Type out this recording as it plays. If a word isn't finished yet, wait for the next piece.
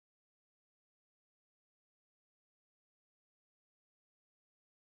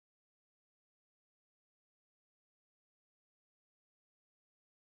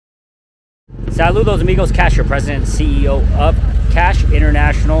Saludos amigos, KASH, your president and CEO of KASH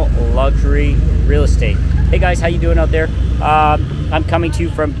International Luxury Real Estate. Hey guys, how you doing out there? I'm coming to you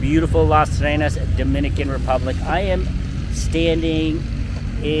from beautiful Las Terrenas, Dominican Republic. I am standing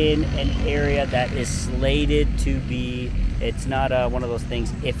in an area that is slated to be, it's not one of those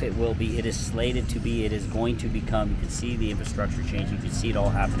things, if it will be, it is slated to be, it is going to become. You can see the infrastructure changing, you can see it all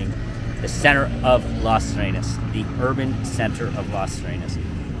happening. The center of Las Terrenas, the urban center of Las Terrenas.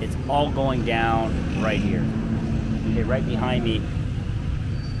 It's all going down right here. Okay, right behind me,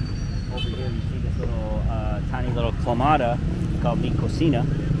 over here you see this little tiny little clamada called Mi Cocina.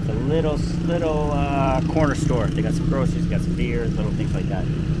 It's a little corner store. They got some groceries, got some beer, little things like that.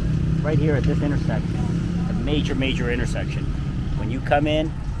 Right here at this intersection, a major intersection. When you come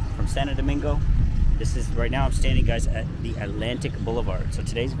in from Santo Domingo, this is, right now I'm standing, guys, at the Atlantic Boulevard. So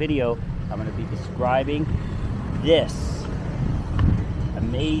today's video, I'm going to be describing this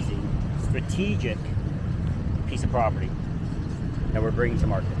amazing, strategic piece of property that we're bringing to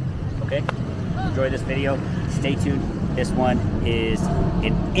market. Okay? Enjoy this video. Stay tuned. This one is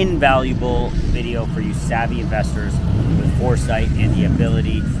an invaluable video for you savvy investors with foresight and the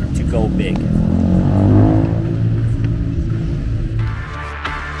ability to go big.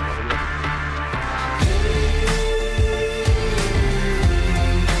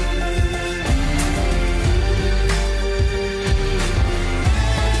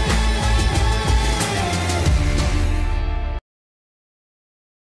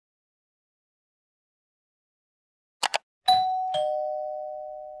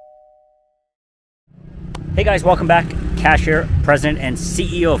 Hey guys, welcome back. KASH here, President and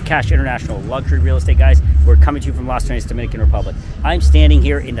CEO of KASH International Luxury Real Estate. Guys, we're coming to you from Las Terrenas, Dominican Republic. I'm standing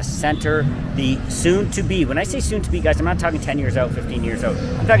here in the center, the soon-to-be. When I say soon-to-be, guys, I'm not talking 10 years out, 15 years out.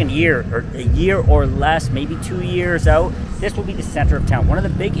 I'm talking a year or less, maybe 2 years out. This will be the center of town. One of the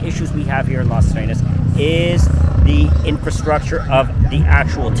big issues we have here in Las Terrenas is the infrastructure of the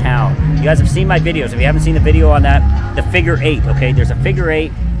actual town. You guys have seen my videos. If you haven't seen the video on that, the figure 8, okay? There's a figure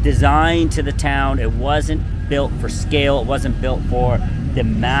 8 designed to the town. It wasn't built for scale. It wasn't built for the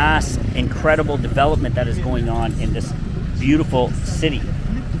mass, incredible development that is going on in this beautiful city.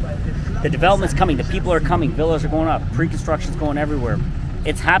 The development's coming. The people are coming. Villas are going up. Pre-construction's going everywhere.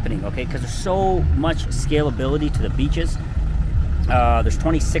 It's happening, okay? Because there's so much scalability to the beaches. There's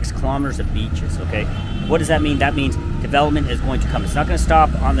 26 kilometers of beaches, okay? What does that mean? That means development is going to come. It's not going to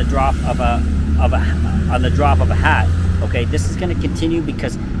stop on the drop of a hat. Okay, this is going to continue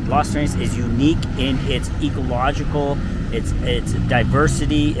because Las Terrenas is unique in its ecological, its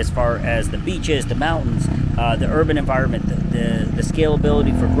diversity as far as the beaches, the mountains, the urban environment, the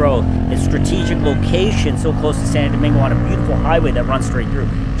scalability for growth, its strategic location so close to Santo Domingo on a beautiful highway that runs straight through.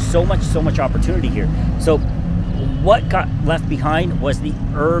 So much opportunity here. So what got left behind was the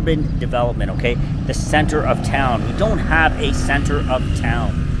urban development, okay? The center of town. We don't have a center of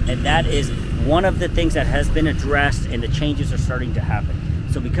town, and that is one of the things that has been addressed, and the changes are starting to happen.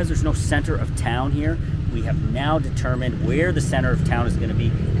 So because there's no center of town here, we have now determined where the center of town is going to be.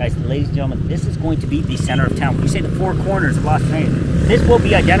 Guys, ladies and gentlemen, this is going to be the center of town. When you say the four corners of Las Terrenas, this will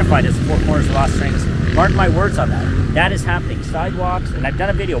be identified as the four corners of Las Terrenas. Mark my words on that. That is happening. Sidewalks, and I've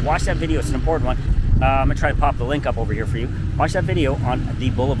done a video. Watch that video. It's an important one. I'm going to try to pop the link up over here for you. Watch that video on the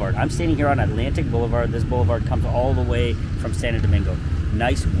boulevard. I'm standing here on Atlantic Boulevard. This boulevard comes all the way from Santo Domingo.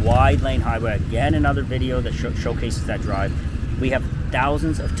 Nice wide lane highway. Again, another video that showcases that drive. We have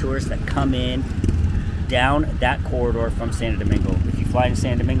thousands of tourists that come in down that corridor from Santo Domingo. If you fly to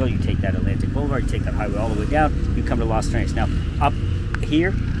Santo Domingo, you take that Atlantic Boulevard, you take that highway all the way down, you come to Las Terrenas. Now, up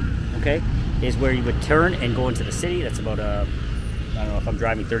here, okay, is where you would turn and go into the city. That's about, I don't know if I'm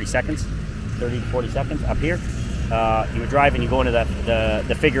driving 30 seconds, 30 to 40 seconds. Up here, you would drive and you go into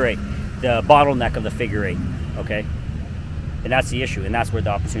the figure 8, the bottleneck of the figure 8, okay? And that's the issue, and that's where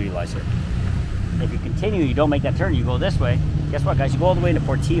the opportunity lies here. If you continue, you don't make that turn, you go this way, guess what, guys? You go all the way into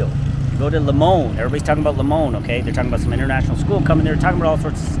Portillo. You go to Limon. Everybody's talking about Limon, okay? They're talking about some international school coming there, talking about all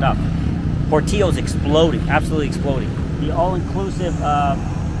sorts of stuff. Portillo's exploding, absolutely exploding. The all-inclusive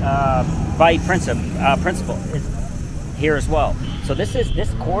principle is here as well. So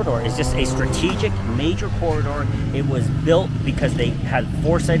this corridor is just a strategic, major corridor. It was built because they had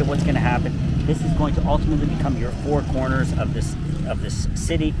foresight of what's going to happen. This is going to ultimately become your four corners of this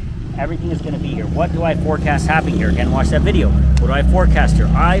city. Everything is going to be here. What do I forecast happening here? Again, watch that video. What do I forecast here?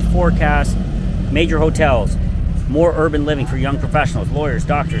 I forecast major hotels, more urban living for young professionals, lawyers,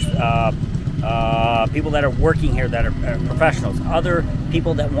 doctors, people that are working here that are professionals, other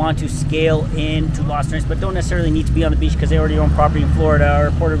people that want to scale into Las Terrenas but don't necessarily need to be on the beach because they already own property in Florida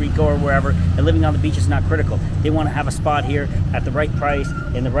or Puerto Rico or wherever, and living on the beach is not critical. They want to have a spot here at the right price,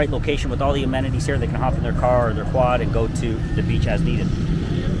 in the right location with all the amenities here. They can hop in their car or their quad and go to the beach as needed.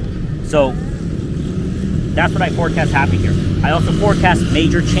 So that's what I forecast happening here. I also forecast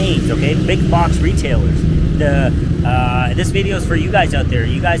major chains, okay? Big box retailers. This video is for you guys out there.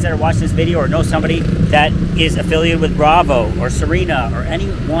 You guys that are watching this video or know somebody that is affiliated with Bravo or Serena or any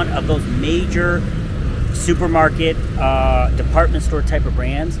one of those major supermarket, department store type of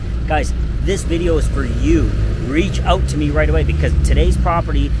brands. Guys, this video is for you. Reach out to me right away because today's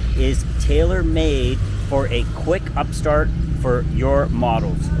property is tailor-made for a quick upstart for your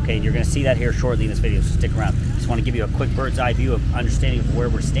models. Okay, and you're going to see that here shortly in this video, so stick around. Just want to give you a quick bird's eye view of understanding of where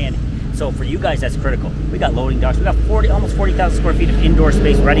we're standing. So for you guys, that's critical. We got loading docks. We got almost 40,000 square feet of indoor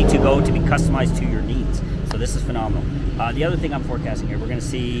space ready to go to be customized to your needs. So this is phenomenal. The other thing I'm forecasting here, we're going to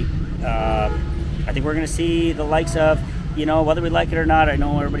see, I think we're going to see the likes of, you know, whether we like it or not, I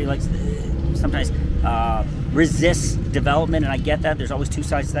know everybody likes, sometimes resists development, and I get that. There's always two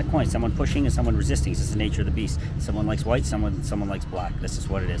sides to that coin. Someone pushing and someone resisting. This is the nature of the beast. Someone likes white, someone likes black. This is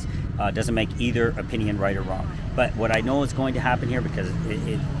what it is. Doesn't make either opinion right or wrong. But what I know is going to happen here, because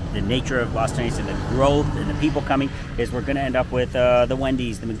the nature of Las Terrenas and the growth and the people coming, is we're going to end up with the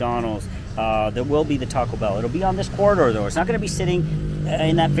Wendy's, the McDonald's. There will be the Taco Bell. It'll be on this corridor though. It's not going to be sitting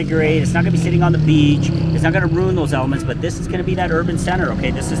in that figure eight. It's not going to be sitting on the beach. It's not going to ruin those elements, but this is going to be that urban center, okay?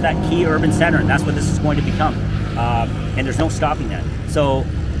 This is that key urban center, and that's what this is going to become. And there's no stopping that. So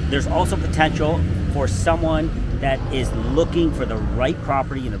there's also potential for someone that is looking for the right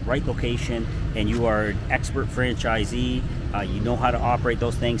property in the right location, and you are an expert franchisee, you know how to operate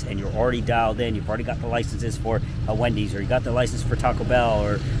those things, and you're already dialed in. You've already got the licenses for a Wendy's, or you got the license for Taco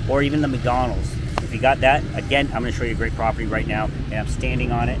Bell, or even the McDonald's. If you got that, again, I'm going to show you a great property right now, and I'm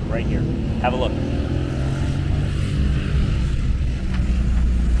standing on it right here. Have a look.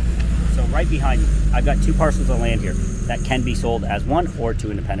 So right behind me, I've got 2 parcels of land here that can be sold as 1 or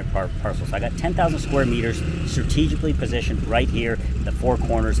 2 independent parcels. I got 10,000 square meters strategically positioned right here in the 4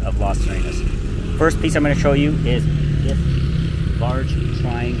 corners of Las Terrenas. First piece I'm going to show you is this large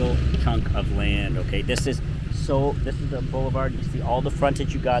triangle chunk of land. Okay, this is the boulevard. You can see all the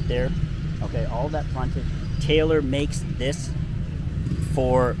frontage you got there. Okay, all that frontage. Taylor makes this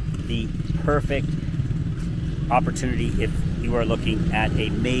for the perfect opportunity if you are looking at a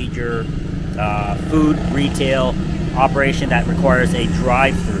major food retail operation that requires a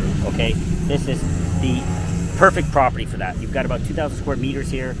drive-through. Okay, this is the perfect property for that. You've got about 2,000 square meters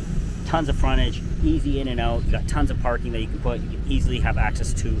here, tons of frontage, easy in and out. You got tons of parking that you can put. You can easily have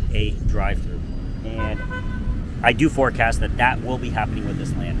access to a drive-through, and I do forecast that that will be happening with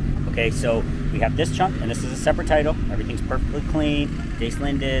this land. Okay, so we have this chunk, and this is a separate title. Everything's perfectly clean. Dace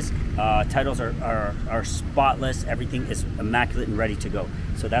Lindis, titles are spotless. Everything is immaculate and ready to go.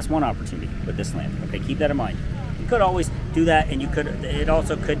 So that's one opportunity with this land. Okay, keep that in mind. You could always do that, and it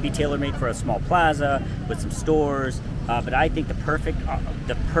also could be tailor-made for a small plaza with some stores. But I think the perfect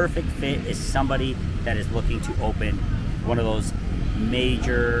fit is somebody that is looking to open one of those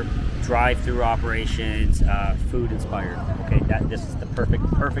major drive-through operations, food inspired. Okay, this is the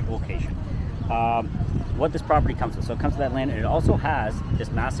perfect location. What this property comes with, so it comes with that land, and it also has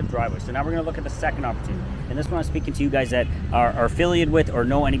this massive driveway. So now we're going to look at the second opportunity, and this one I'm speaking to you guys that are affiliated with or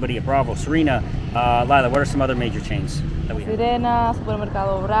know anybody at Bravo. Serena, Lila, what are some other major chains that we have? Terrenas,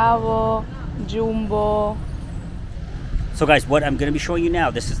 Supermercado Bravo, Jumbo. So guys, what I'm going to be showing you now,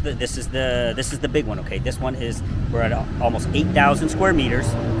 this is the big one. Okay, this one is, we're at almost 8,000 square meters.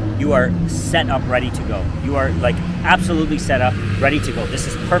 You are set up, ready to go. You are like absolutely set up, ready to go. This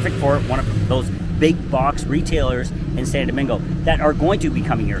is perfect for one of those big box retailers in Santo Domingo that are going to be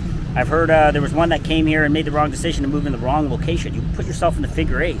coming here. I've heard there was one that came here and made the wrong decision to move in the wrong location. You put yourself in the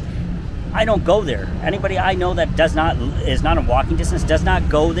figure eight. I don't go there. Anybody I know that is not in walking distance does not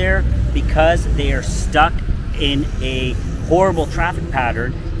go there because they are stuck in a horrible traffic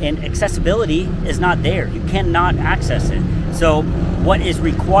pattern and accessibility is not there. You cannot access it. So what is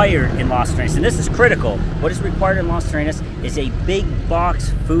required in Las Terrenas, and this is critical, what is required in Las Terrenas is a big box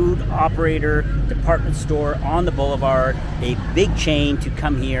food operator, department store on the boulevard, a big chain to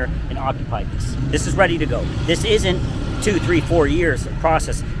come here and occupy this. This is ready to go. This isn't 2, 3, 4 years of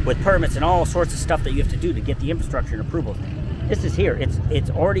process with permits and all sorts of stuff that you have to do to get the infrastructure and approvals. This is here. It's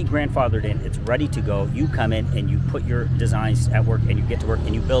already grandfathered in. It's ready to go. You come in and you put your designs at work and you get to work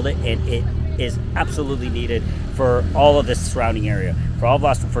and you build it, and it is absolutely needed for all of this surrounding area. For all of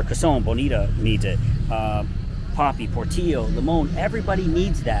us, for Cason, Bonita needs it. Poppy, Portillo, Limon, everybody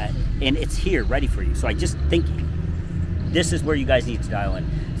needs that, and it's here ready for you. So I just think this is where you guys need to dial in.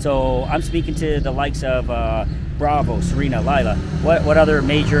 So I'm speaking to the likes of Bravo, Serena, Lila. What other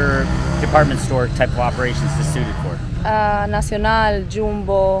major department store type of operations is this suited for? Nacional,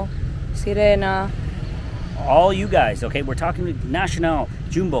 Jumbo, Serena. All you guys, okay? We're talking to Nacional,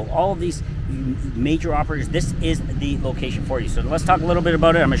 Jumbo, all of these major operators. This is the location for you. So let's talk a little bit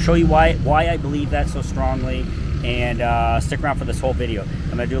about it. I'm going to show you why I believe that so strongly, and stick around for this whole video.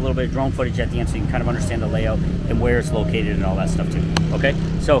 I'm going to do a little bit of drone footage at the end so you can kind of understand the layout and where it's located and all that stuff too. Okay,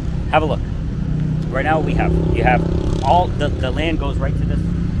 so have a look. Right now you have all the land goes right to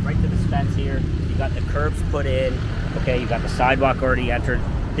this fence here. You got the curbs put in. Okay, you got the sidewalk already entered.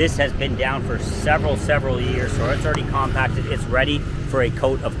 This has been down for several years, so it's already compacted. It's ready for a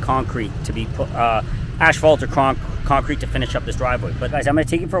coat of concrete to be put, asphalt or concrete to finish up this driveway. But guys, I'm going to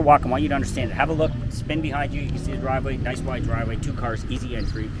take you for a walk. I want you to understand it. Have a look, spin behind you. You can see the driveway, nice wide driveway, 2 cars, easy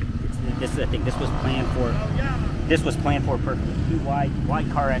entry. This is the thing. This was planned for perfectly. 2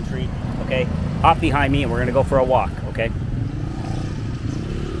 wide car entry. Okay, hop behind me, and we're going to go for a walk. Okay.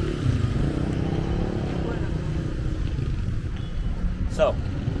 So,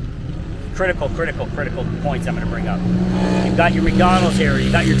 critical points I'm going to bring up. You've got your McDonald's here,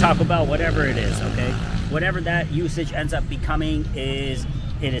 you got your Taco Bell, whatever it is, okay? Whatever that usage ends up becoming, it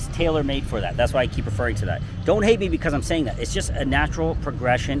is tailor-made for that. That's why I keep referring to that. Don't hate me because I'm saying that. It's just a natural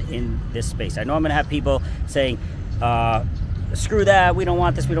progression in this space. I know I'm going to have people saying, screw that, we don't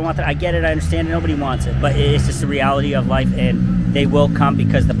want this, we don't want that. I get it, I understand it, nobody wants it. But it's just the reality of life, and they will come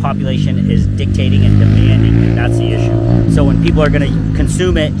because the population is dictating and demanding, and that's the issue. So when people are going to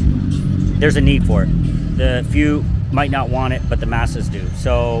consume it, there's a need for it. The few might not want it, but the masses do.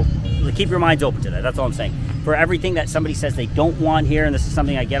 So keep your minds open to that. That's all I'm saying. For everything that somebody says they don't want here, and this is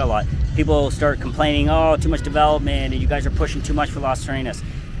something I get a lot, people start complaining, oh, too much development, and you guys are pushing too much for Las Terrenas.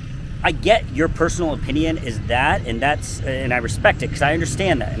 I get your personal opinion is that, and I respect it because I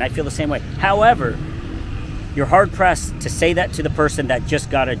understand that, and I feel the same way. However, you're hard-pressed to say that to the person that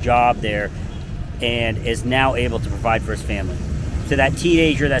just got a job there and is now able to provide for his family. To that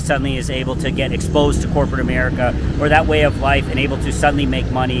teenager that suddenly is able to get exposed to corporate America or that way of life and able to suddenly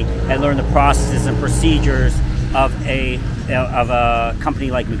make money and learn the processes and procedures of a company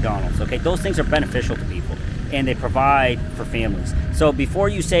like McDonald's. Okay, those things are beneficial to people and they provide for families. So before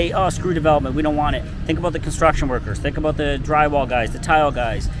you say, oh, screw development, we don't want it, think about the construction workers, think about the drywall guys, the tile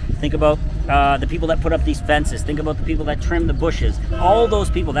guys, think about the people that put up these fences, think about the people that trim the bushes. All those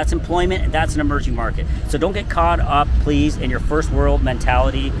people, that's employment and that's an emerging market. So don't get caught up, please, in your first world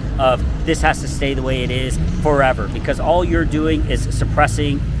mentality of this has to stay the way it is forever, because all you're doing is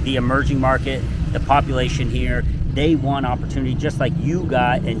suppressing the emerging market, the population here. They want opportunity just like you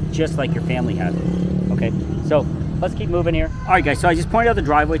got and just like your family had. Okay, so let's keep moving here. All right, guys, so I just pointed out the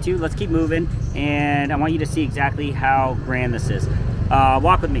driveway to you. Let's keep moving, and I want you to see exactly how grand this is.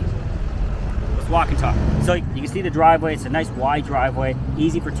 Walk with me. Let's walk and talk. So you can see the driveway. It's a nice wide driveway,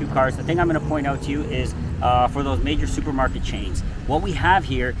 easy for 2 cars. The thing I'm going to point out to you is for those major supermarket chains, what we have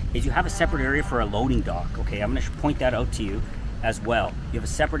here is you have a separate area for a loading dock. Okay, I'm going to point that out to you as well. You have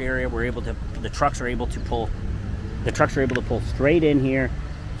a separate area where the trucks are able to pull. The trucks are able to pull straight in here.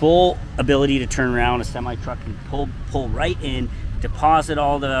 Full ability to turn around. A semi truck can pull right in, deposit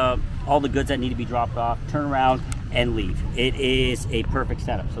all the goods that need to be dropped off, turn around and leave. It is a perfect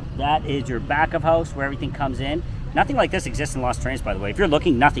setup. So that is your back of house where everything comes in. Nothing like this exists in Las Terrenas, by the way. If you're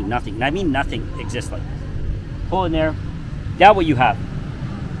looking, nothing, and I mean nothing exists like this. Pull in there. Now what you have,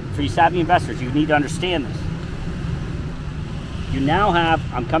 for you savvy investors, you need to understand this. You now have,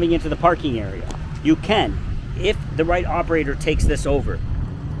 I'm coming into the parking area. You can, if the right operator takes this over,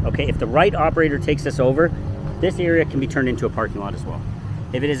 okay, if the right operator takes this over, this area can be turned into a parking lot as well.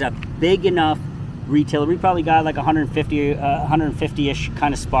 If it is a big enough retailer, we probably got like 150-ish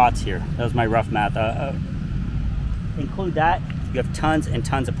kind of spots here. That was my rough math. Include that, you have tons and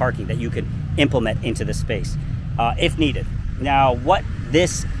tons of parking that you can implement into this space if needed. Now, what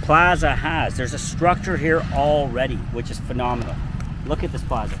this plaza has, there's a structure here already, which is phenomenal. Look at this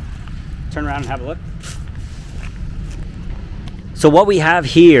plaza. Turn around and have a look. So what we have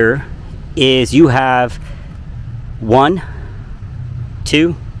here is you have 1,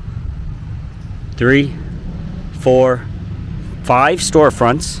 2, 3, 4, 5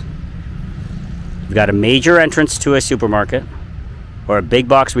 storefronts. You've got a major entrance to a supermarket or a big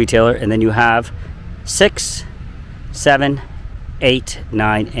box retailer, and then you have 6, 7, 8,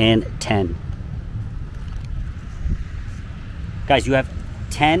 9, and 10. Guys, you have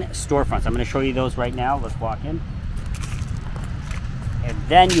 10 storefronts. I'm going to show you those right now. Let's walk in. And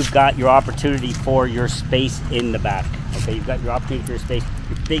then you've got your opportunity for your space in the back. Okay, you've got your opportunity for your space,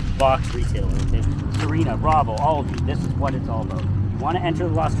 your big box retailer. Okay, Serena, Bravo, all of you. This is what it's all about. You want to enter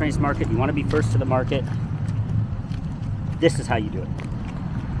the Lost Trains market. You want to be first to the market. This is how you do it.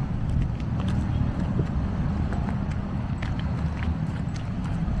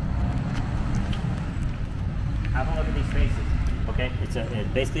 Have a look at these spaces. Okay, it's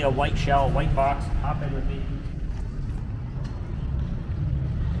basically a white shell, white box. Hop in with me.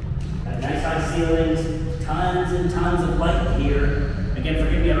 Nice high ceilings, tons and tons of light here. Again,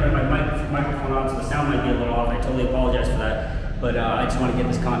 forgive me, I don't have my microphone on, so the sound might be a little off. I totally apologize for that, but I just want to get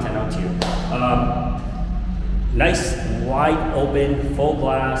this content out to you. Nice, wide open, full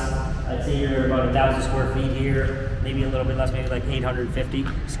glass. I'd say you're about 1,000 square feet here, maybe a little bit less, maybe like 850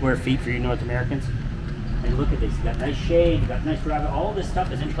 square feet for you North Americans. And look at this, you got nice shade, you got nice drive. All this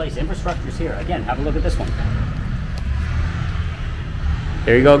stuff is in place. Infrastructure's here. Again, have a look at this one.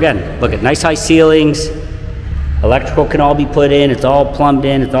 There you go again. Look at nice high ceilings. Electrical can all be put in. It's all plumbed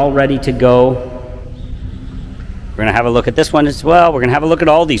in. It's all ready to go. We're going to have a look at this one as well. We're going to have a look at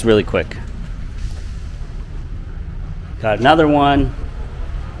all these really quick. Got another one.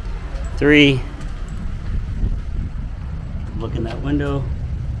 3. Look in that window.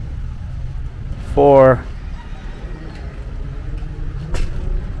 4.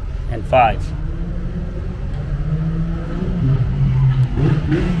 And 5.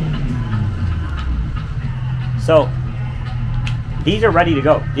 So these are ready to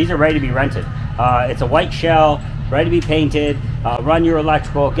go. These are ready to be rented. It's a white shell, ready to be painted. Run your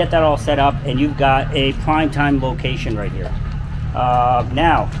electrical, get that all set up, and you've got a prime time location right here.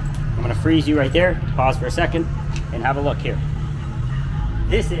 Now, I'm going to freeze you right there. Pause for a second and have a look here.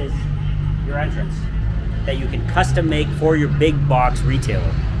 This is your entrance that you can custom make for your big box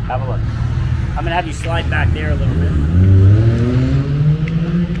retailer. Have a look. I'm going to have you slide back there a little bit.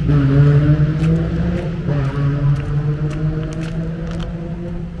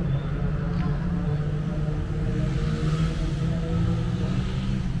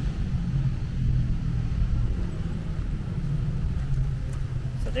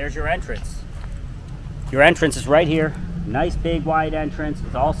 So there's your entrance. Your entrance is right here. Nice big wide entrance.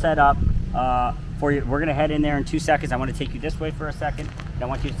 It's all set up for you. We're going to head in there in 2 seconds. I want to take you this way for a second. I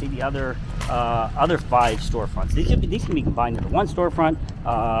want you to see the other 5 storefronts. These can be combined into one storefront,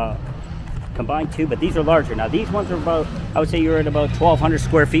 combined 2, but these are larger. Now these ones are about, I would say you're at about 1,200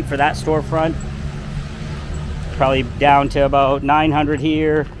 square feet for that storefront. Probably down to about 900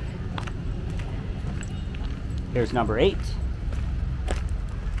 here. Here's number 8.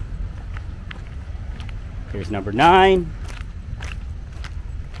 Here's number 9.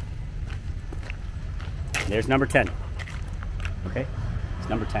 There's number 10. Okay, it's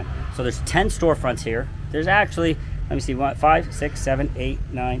number 10. So there's 10 storefronts here. There's actually, let me see, 5, 6, 7, 8,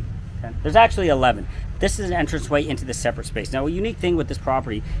 9, 10. There's actually 11. This is an entranceway into the separate space. Now, a unique thing with this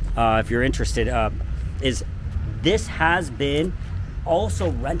property, if you're interested, is this has been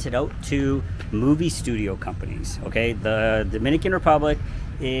also rented out to movie studio companies. Okay, the Dominican Republic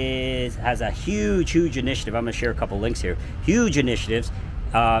has a huge initiative. I'm going to share a couple links here. Huge initiatives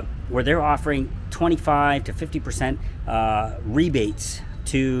where they're offering 25 to 50% rebates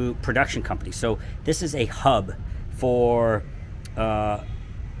to production companies. So this is a hub for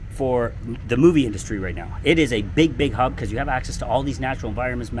the movie industry right now. It is a big hub because you have access to all these natural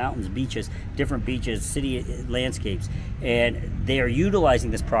environments, mountains, beaches, different beaches, city landscapes, and they are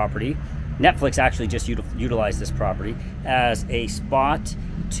utilizing this property. Netflix actually just utilized this property as a spot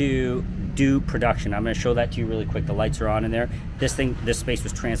to do production. I'm going to show that to you really quick. The lights are on in there. This space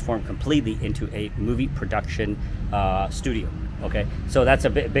was transformed completely into a movie production studio. Okay, so that's a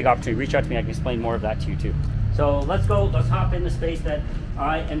big opportunity. Reach out to me. I can explain more of that to you too. So let's go. Let's hop in the space that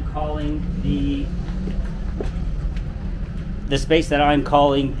I am calling the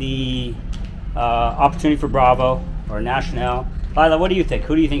opportunity for Bravo or Nacional. Lila, what do you think?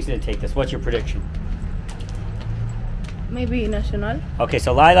 Who do you think is going to take this? What's your prediction? Maybe Nacional. Okay,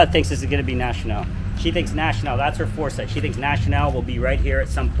 so Lila thinks this is going to be Nacional. She thinks Nacional. That's her foresight. She thinks Nacional will be right here at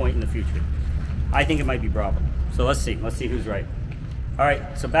some point in the future. I think it might be Bravo. So let's see. Let's see who's right. All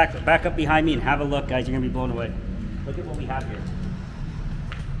right, so back up behind me and have a look, guys. You're going to be blown away. Look at what we have here.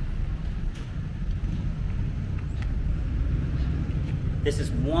 This is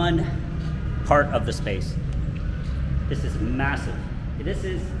one part of the space. This is massive. This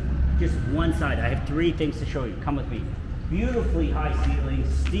is just one side. I have 3 things to show you. Come with me. Beautifully high ceilings,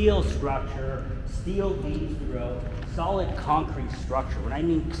 steel structure, steel beams throughout, solid concrete structure. When I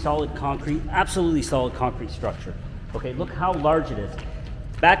mean solid concrete, absolutely solid concrete structure. Okay, look how large it is.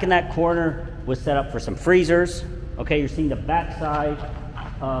 Back in that corner was set up for some freezers. Okay, you're seeing the back side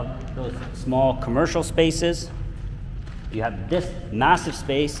of those small commercial spaces. You have this massive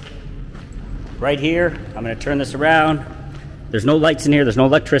space right here. I'm going to turn this around. There's no lights in here, there's no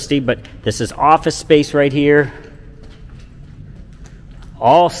electricity, but this is office space right here.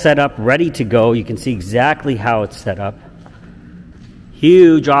 All set up, ready to go. You can see exactly how it's set up.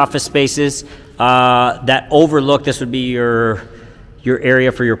 Huge office spaces that overlook. This would be your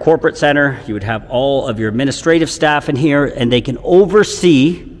area for your corporate center. You would have all of your administrative staff in here, and they can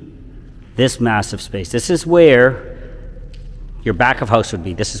oversee this massive space. This is where your back of house would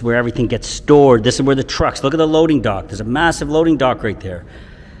be. This is where everything gets stored. This is where the trucks, look at the loading dock. There's a massive loading dock right there.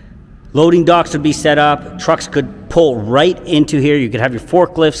 Loading docks would be set up. Trucks could pull right into here. You could have your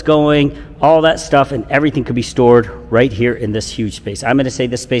forklifts going, all that stuff, and everything could be stored right here in this huge space. I'm going to say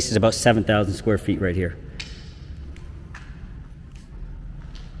this space is about 7,000 square feet right here.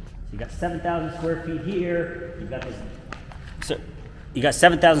 You got 7,000 square feet here. You've got this. So you got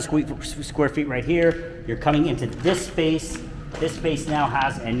 7,000 square feet right here. You're coming into this space. This space now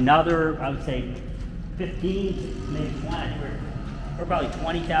has another, I would say, 15, maybe 20. We're probably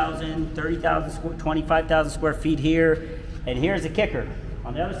 20,000, 30,000, 25,000 square feet here. And here's the kicker.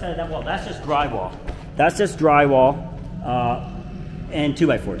 On the other side of that wall, that's just drywall. That's just drywall and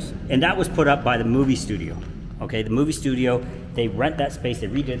 2x4s. And that was put up by the movie studio. Okay, the movie studio, they rent that space, they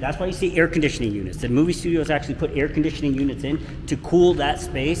redid it. That's why you see air conditioning units. The movie studios actually put air conditioning units in to cool that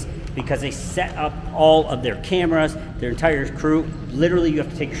space because they set up all of their cameras, their entire crew. Literally, you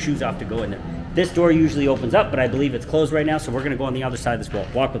have to take your shoes off to go in there. This door usually opens up, but I believe it's closed right now, so we're going to go on the other side of this wall.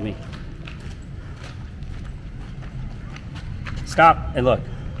 Walk with me. Stop and look.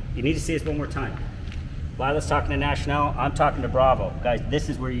 You need to see this one more time. Lila's talking to National. I'm talking to Bravo. Guys, this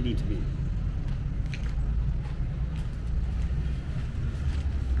is where you need to be.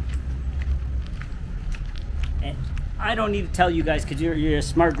 And I don't need to tell you guys, because you're a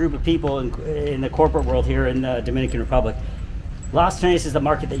smart group of people in the corporate world here in the Dominican Republic. Las Terrenas is the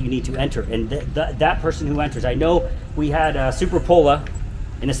market that you need to enter, and that person who enters. I know we had Superpola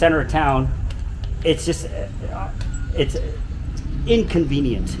in the center of town. It's just, it's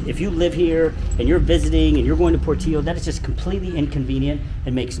inconvenient. If you live here and you're visiting and you're going to Portillo, that is just completely inconvenient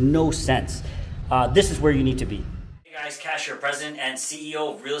and makes no sense. This is where you need to be. Hey guys, KASH here, President and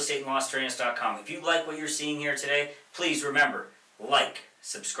CEO of realestateandlosterrenas.com. If you like what you're seeing here today, please remember, like,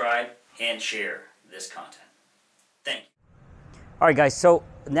 subscribe, and share this content. Thank you. All right, guys, so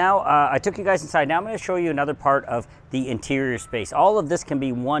now I took you guys inside. Now I'm going to show you another part of the interior space. All of this can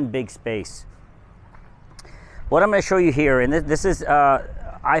be one big space. What I'm going to show you here, and this is,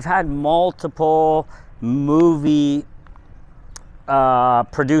 I've had multiple movie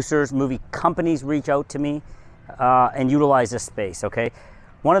producers, movie companies reach out to me and utilize this space, okay?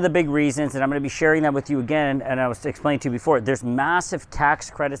 One of the big reasons, and I'm going to be sharing that with you again, and I was explaining to you before, there's massive tax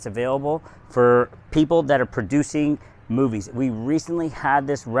credits available for people that are producing movies. We recently had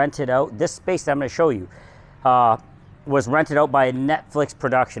this rented out. This space that I'm going to show you was rented out by a Netflix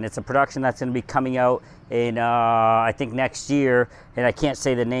production. It's a production that's going to be coming out in, I think, next year, and I can't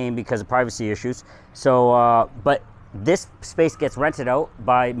say the name because of privacy issues. So, but this space gets rented out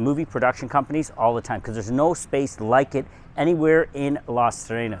by movie production companies all the time because there's no space like it anywhere in Las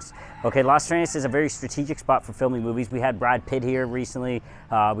Terrenas. Okay, Las Terrenas is a very strategic spot for filming movies. We had Brad Pitt here recently.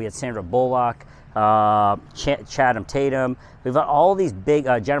 We had Sandra Bullock, Channing Tatum. We've got all these big,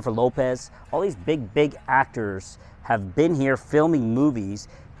 Jennifer Lopez, all these big actors have been here filming movies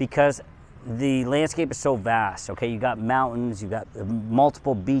because the landscape is so vast. Okay, you got mountains, you got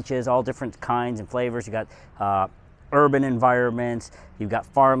multiple beaches, all different kinds and flavors. You got urban environments, you've got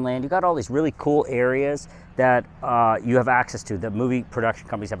farmland, you've got all these really cool areas that you have access to, that movie production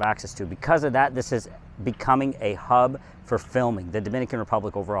companies have access to. Because of that, this is becoming a hub for filming, the Dominican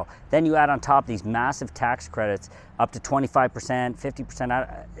Republic overall. Then you add on top these massive tax credits, up to 25%,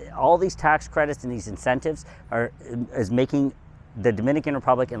 50%. All these tax credits and these incentives is making the Dominican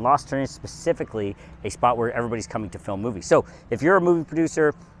Republic and Las Terrenas specifically a spot where everybody's coming to film movies. So if you're a movie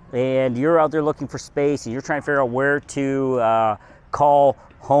producer and you're out there looking for space and you're trying to figure out where to call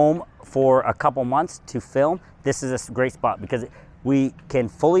home for a couple months to film, this is a great spot because we can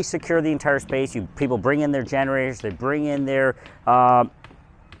fully secure the entire space. People bring in their generators, they bring in their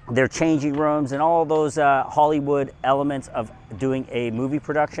changing rooms and all those Hollywood elements of doing a movie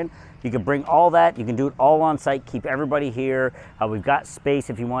production. You can bring all that, you can do it all on site, keep everybody here. We've got space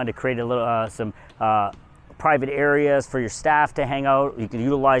if you wanted to create a little some private areas for your staff to hang out. You can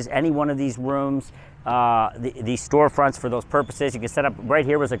utilize any one of these rooms, these storefronts for those purposes. You can set up, right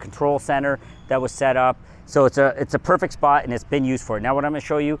here was a control center that was set up. So it's a perfect spot and it's been used for it. Now what I'm gonna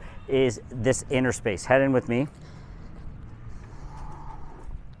show you is this inner space. Head in with me.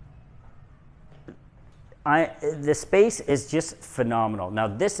 The space is just phenomenal. Now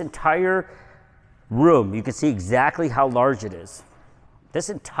this entire room, you can see exactly how large it is. This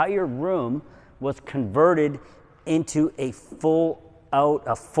entire room was converted into a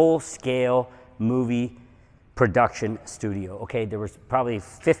full-scale movie production studio. Okay, there was probably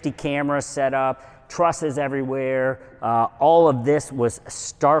 50 cameras set up, trusses everywhere. All of this was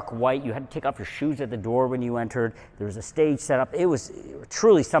stark white. You had to take off your shoes at the door when you entered. There was a stage set up. It was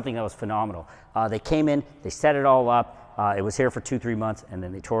truly something that was phenomenal. They came in, they set it all up. It was here for 2-3 months, and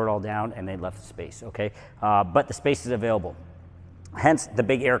then they tore it all down and they left the space. Okay, but the space is available. Hence the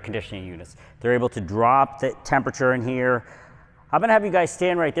big air conditioning units. They're able to drop the temperature in here. I'm gonna have you guys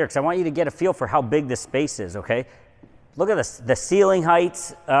stand right there because I want you to get a feel for how big this space is, okay? Look at this, the ceiling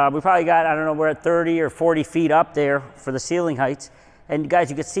heights. We probably got, I don't know, we're at 30 or 40 feet up there for the ceiling heights. And guys,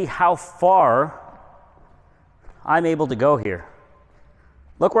 you can see how far I'm able to go here.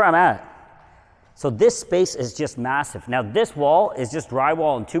 Look where I'm at. So this space is just massive. Now this wall is just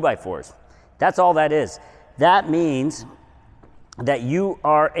drywall and 2x4s. That's all that is. That means that you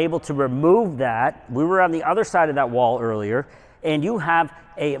are able to remove that. We were on the other side of that wall earlier, and you have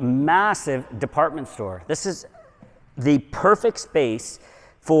a massive department store. This is the perfect space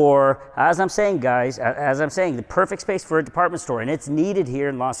for, as I'm saying, guys, the perfect space for a department store, and it's needed here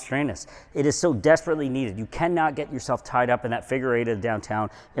in Las Terrenas. It is so desperately needed. You cannot get yourself tied up in that figure eight of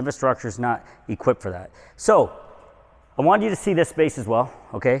downtown. Infrastructure is not equipped for that. So I wanted you to see this space as well,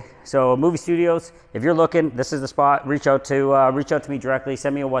 okay? So movie studios, if you're looking, this is the spot. Reach out to me directly,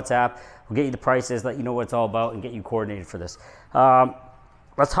 send me a WhatsApp. We'll get you the prices, let you know what it's all about, and get you coordinated for this.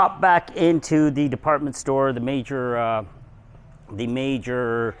 Let's hop back into the department store, the major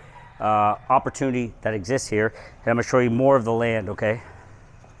opportunity that exists here. And I'm gonna show you more of the land, okay?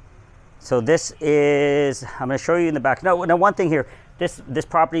 So this is, I'm gonna show you in the back. Now one thing here, this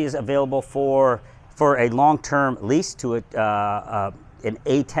property is available for a long-term lease to an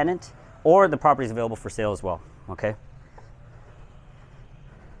A tenant, or the property is available for sale as well, okay?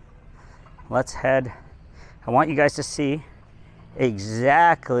 Let's head. I want you guys to see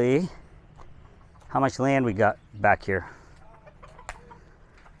exactly how much land we got back here.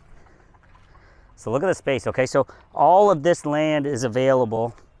 So look at the space, okay? So all of this land is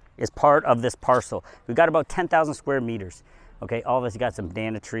available as part of this parcel. We've got about 10,000 square meters. Okay, all of this, you got some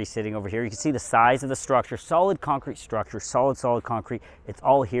banana trees sitting over here. You can see the size of the structure, solid concrete structure, solid concrete. It's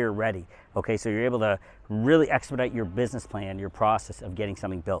all here ready. Okay, so you're able to really expedite your business plan, your process of getting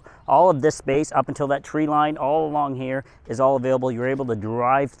something built. All of this space up until that tree line all along here is all available. You're able to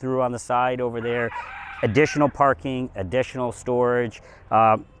drive through on the side over there. Additional parking, additional storage.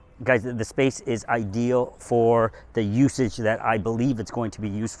 Guys, the space is ideal for the usage that I believe it's going to be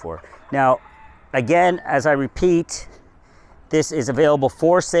used for. Now, again, as I repeat, this is available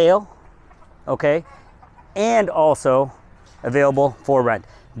for sale, okay, and also available for rent.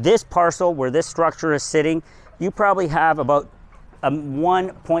 This parcel where this structure is sitting, you probably have about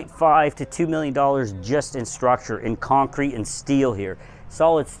 $1.5 to $2 million just in structure, in concrete and steel here.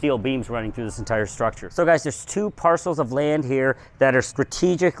 Solid steel beams running through this entire structure. So guys, there's two parcels of land here that are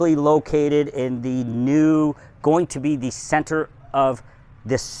strategically located in the new, going to be the center of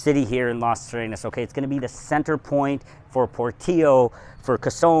this city here in Las Terrenas, okay? It's gonna be the center point for Portillo, for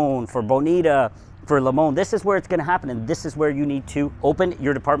Cason, for Bonita, for Limon. This is where it's gonna happen, and this is where you need to open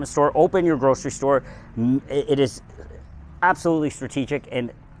your department store, open your grocery store. It is absolutely strategic,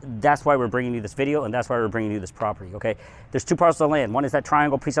 and that's why we're bringing you this video, and that's why we're bringing you this property, okay? There's two parcels of land. One is that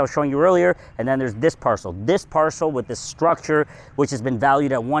triangle piece I was showing you earlier, and then there's this parcel. This parcel with this structure, which has been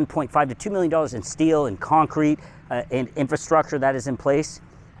valued at $1.5 to $2 million in steel and concrete and infrastructure that is in place.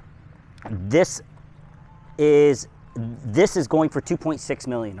 This is going for $2.6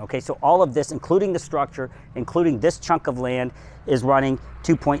 million, okay? So all of this, including the structure, including this chunk of land, is running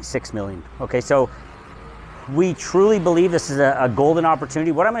 $2.6 million, okay? So we truly believe this is a golden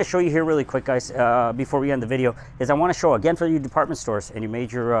opportunity. What I'm gonna show you here really quick, guys, before we end the video, is I wanna show, again, for your department stores and your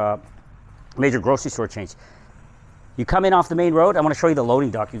major grocery store chains. You come in off the main road, I wanna show you the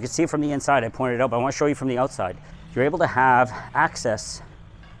loading dock. You can see it from the inside, I pointed it out, but I wanna show you from the outside. You're able to have access.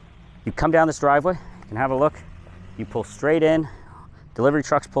 You come down this driveway, you can have a look. You pull straight in, delivery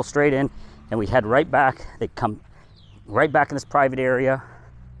trucks pull straight in, and we head right back. They come right back in this private area.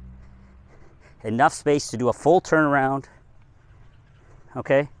 Enough space to do a full turnaround,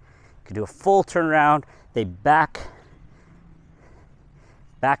 okay? You can do a full turnaround. They back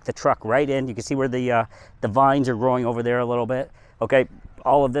the truck right in. You can see where the vines are growing over there a little bit, okay?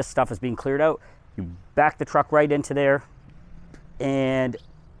 All of this stuff is being cleared out. You back the truck right into there, and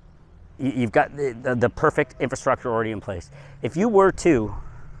you've got the perfect infrastructure already in place. If you were to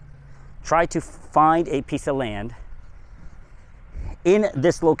try to find a piece of land in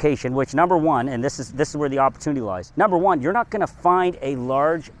this location, which number one, and this is where the opportunity lies. Number one, you're not going to find a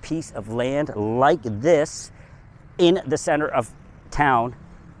large piece of land like this in the center of town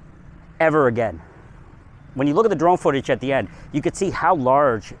ever again. When you look at the drone footage at the end, you could see how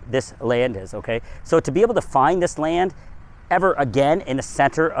large this land is, okay? So to be able to find this land ever again in the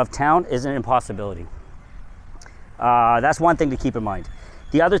center of town is an impossibility. That's one thing to keep in mind.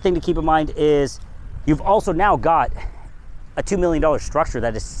 The other thing to keep in mind is you've also now got a $2 million structure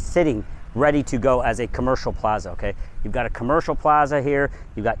that is sitting ready to go as a commercial plaza, okay? You've got a commercial plaza here,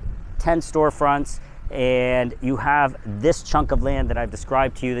 you've got 10 storefronts, and you have this chunk of land that I've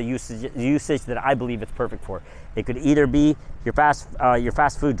described to you, the usage that I believe it's perfect for. It could either be your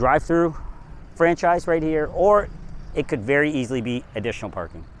fast food drive-through franchise right here, or it could very easily be additional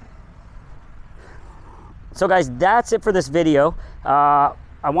parking. So guys, that's it for this video.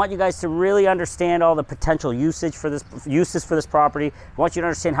 I want you guys to really understand all the potential uses for this property. I want you to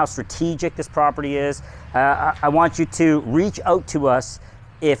understand how strategic this property is. I want you to reach out to us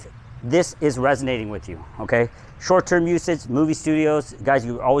if this is resonating with you, okay? Short-term usage, movie studios, guys,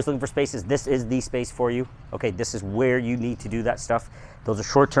 you're always looking for spaces. This is the space for you, okay? This is where you need to do that stuff. Those are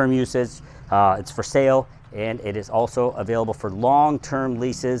short-term usage. It's for sale, and it is also available for long-term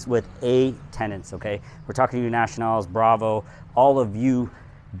leases with A tenants, okay? We're talking to you nationals, Bravo, all of you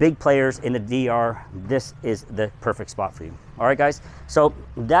big players in the DR. This is the perfect spot for you. All right, guys, so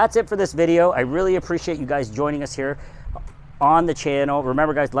that's it for this video. I really appreciate you guys joining us here on the channel.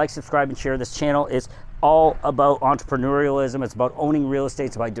 Remember, guys, like, subscribe, and share. This channel is all about entrepreneurialism. It's about owning real estate.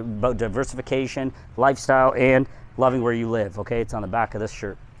 It's about diversification, lifestyle, and loving where you live, okay? It's on the back of this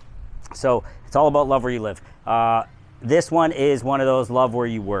shirt. So it's all about love where you live. This one is one of those love where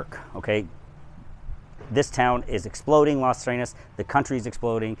you work, okay? This town is exploding, Las Terrenas. The country is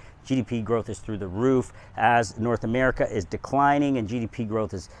exploding. GDP growth is through the roof as North America is declining and GDP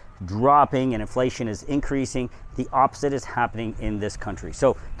growth is dropping and inflation is increasing. The opposite is happening in this country.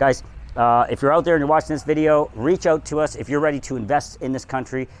 So guys, if you're out there and you're watching this video, reach out to us if you're ready to invest in this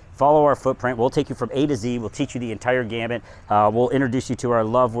country. Follow our footprint. We'll take you from A to Z. We'll teach you the entire gamut. We'll introduce you to our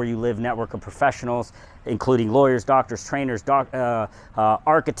Love Where You Live network of professionals, including lawyers, doctors, trainers,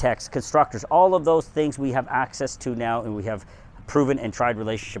 architects, constructors, all of those things we have access to now, and we have proven and tried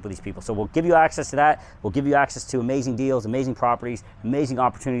relationship with these people. So we'll give you access to that. We'll give you access to amazing deals, amazing properties, amazing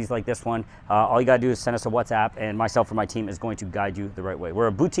opportunities like this one. All you gotta do is send us a WhatsApp, and myself or my team is going to guide you the right way. We're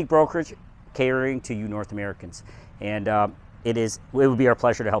a boutique brokerage catering to you North Americans, and it would be our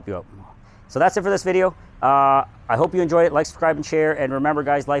pleasure to help you out. So that's it for this video. I hope you enjoy it. Like, subscribe, and share. And remember,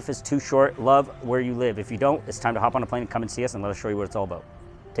 guys, life is too short. Love where you live. If you don't, it's time to hop on a plane and come and see us and let us show you what it's all about.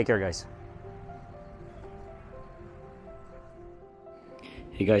 Take care, guys.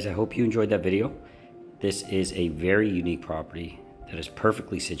 Hey guys, I hope you enjoyed that video. This is a very unique property that is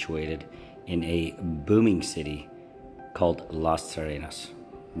perfectly situated in a booming city called Las Terrenas,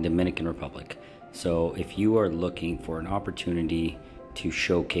 Dominican Republic. So if you are looking for an opportunity to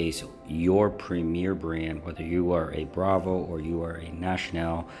showcase your premier brand, whether you are a Bravo or you are a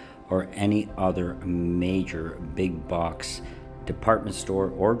Nacional or any other major big box department store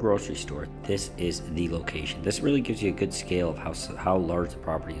or grocery store, this is the location. This really gives you a good scale of how large the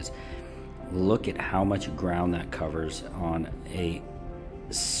property is. Look at how much ground that covers on a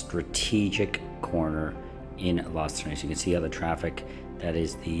strategic corner in Las Terrenas. You can see how the traffic, that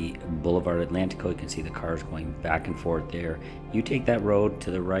is the Boulevard Atlantico. You can see the cars going back and forth there. You take that road to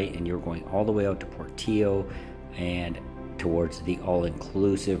the right and you're going all the way out to Portillo and towards the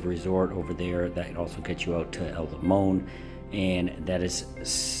all-inclusive resort over there. That also gets you out to El Limon. And that is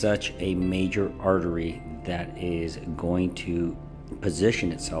such a major artery that is going to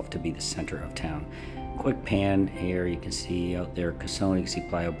position itself to be the center of town. Quick pan here, you can see out there Cason, you can see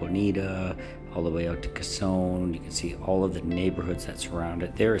Playa Bonita, all the way out to Cason. You can see all of the neighborhoods that surround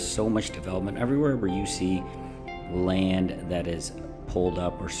it. There is so much development. Everywhere where you see land that is pulled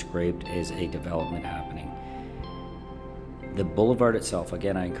up or scraped is a development happening. The boulevard itself,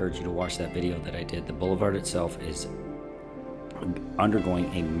 again, I encourage you to watch that video that I did. The boulevard itself is undergoing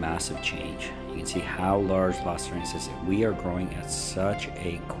a massive change. You can see how large Las Terrenas is. We are growing at such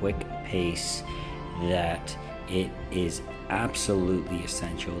a quick pace that it is absolutely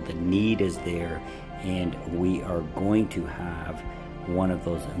essential. The need is there, and we are going to have one of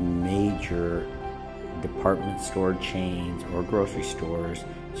those major department store chains or grocery stores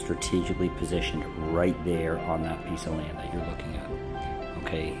strategically positioned right there on that piece of land that you're looking at.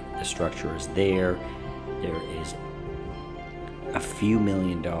 Okay, the structure is there. There is a few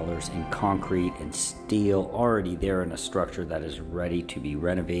 $1,000,000 in concrete and steel already there in a structure that is ready to be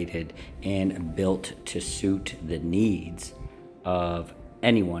renovated and built to suit the needs of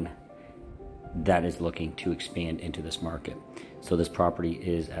anyone that is looking to expand into this market. So this property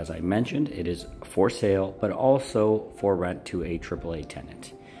is, as I mentioned, it is for sale, but also for rent to a AAA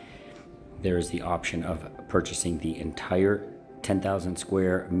tenant. There is the option of purchasing the entire 10,000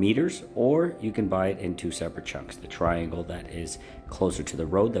 square meters, or you can buy it in two separate chunks. The triangle that is closer to the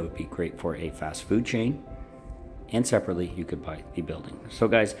road, that would be great for a fast food chain, and separately you could buy the building. So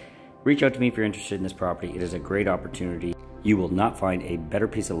guys, reach out to me if you're interested in this property. It is a great opportunity. You will not find a better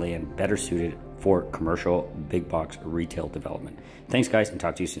piece of land better suited for commercial big box retail development. Thanks guys, and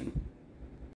talk to you soon.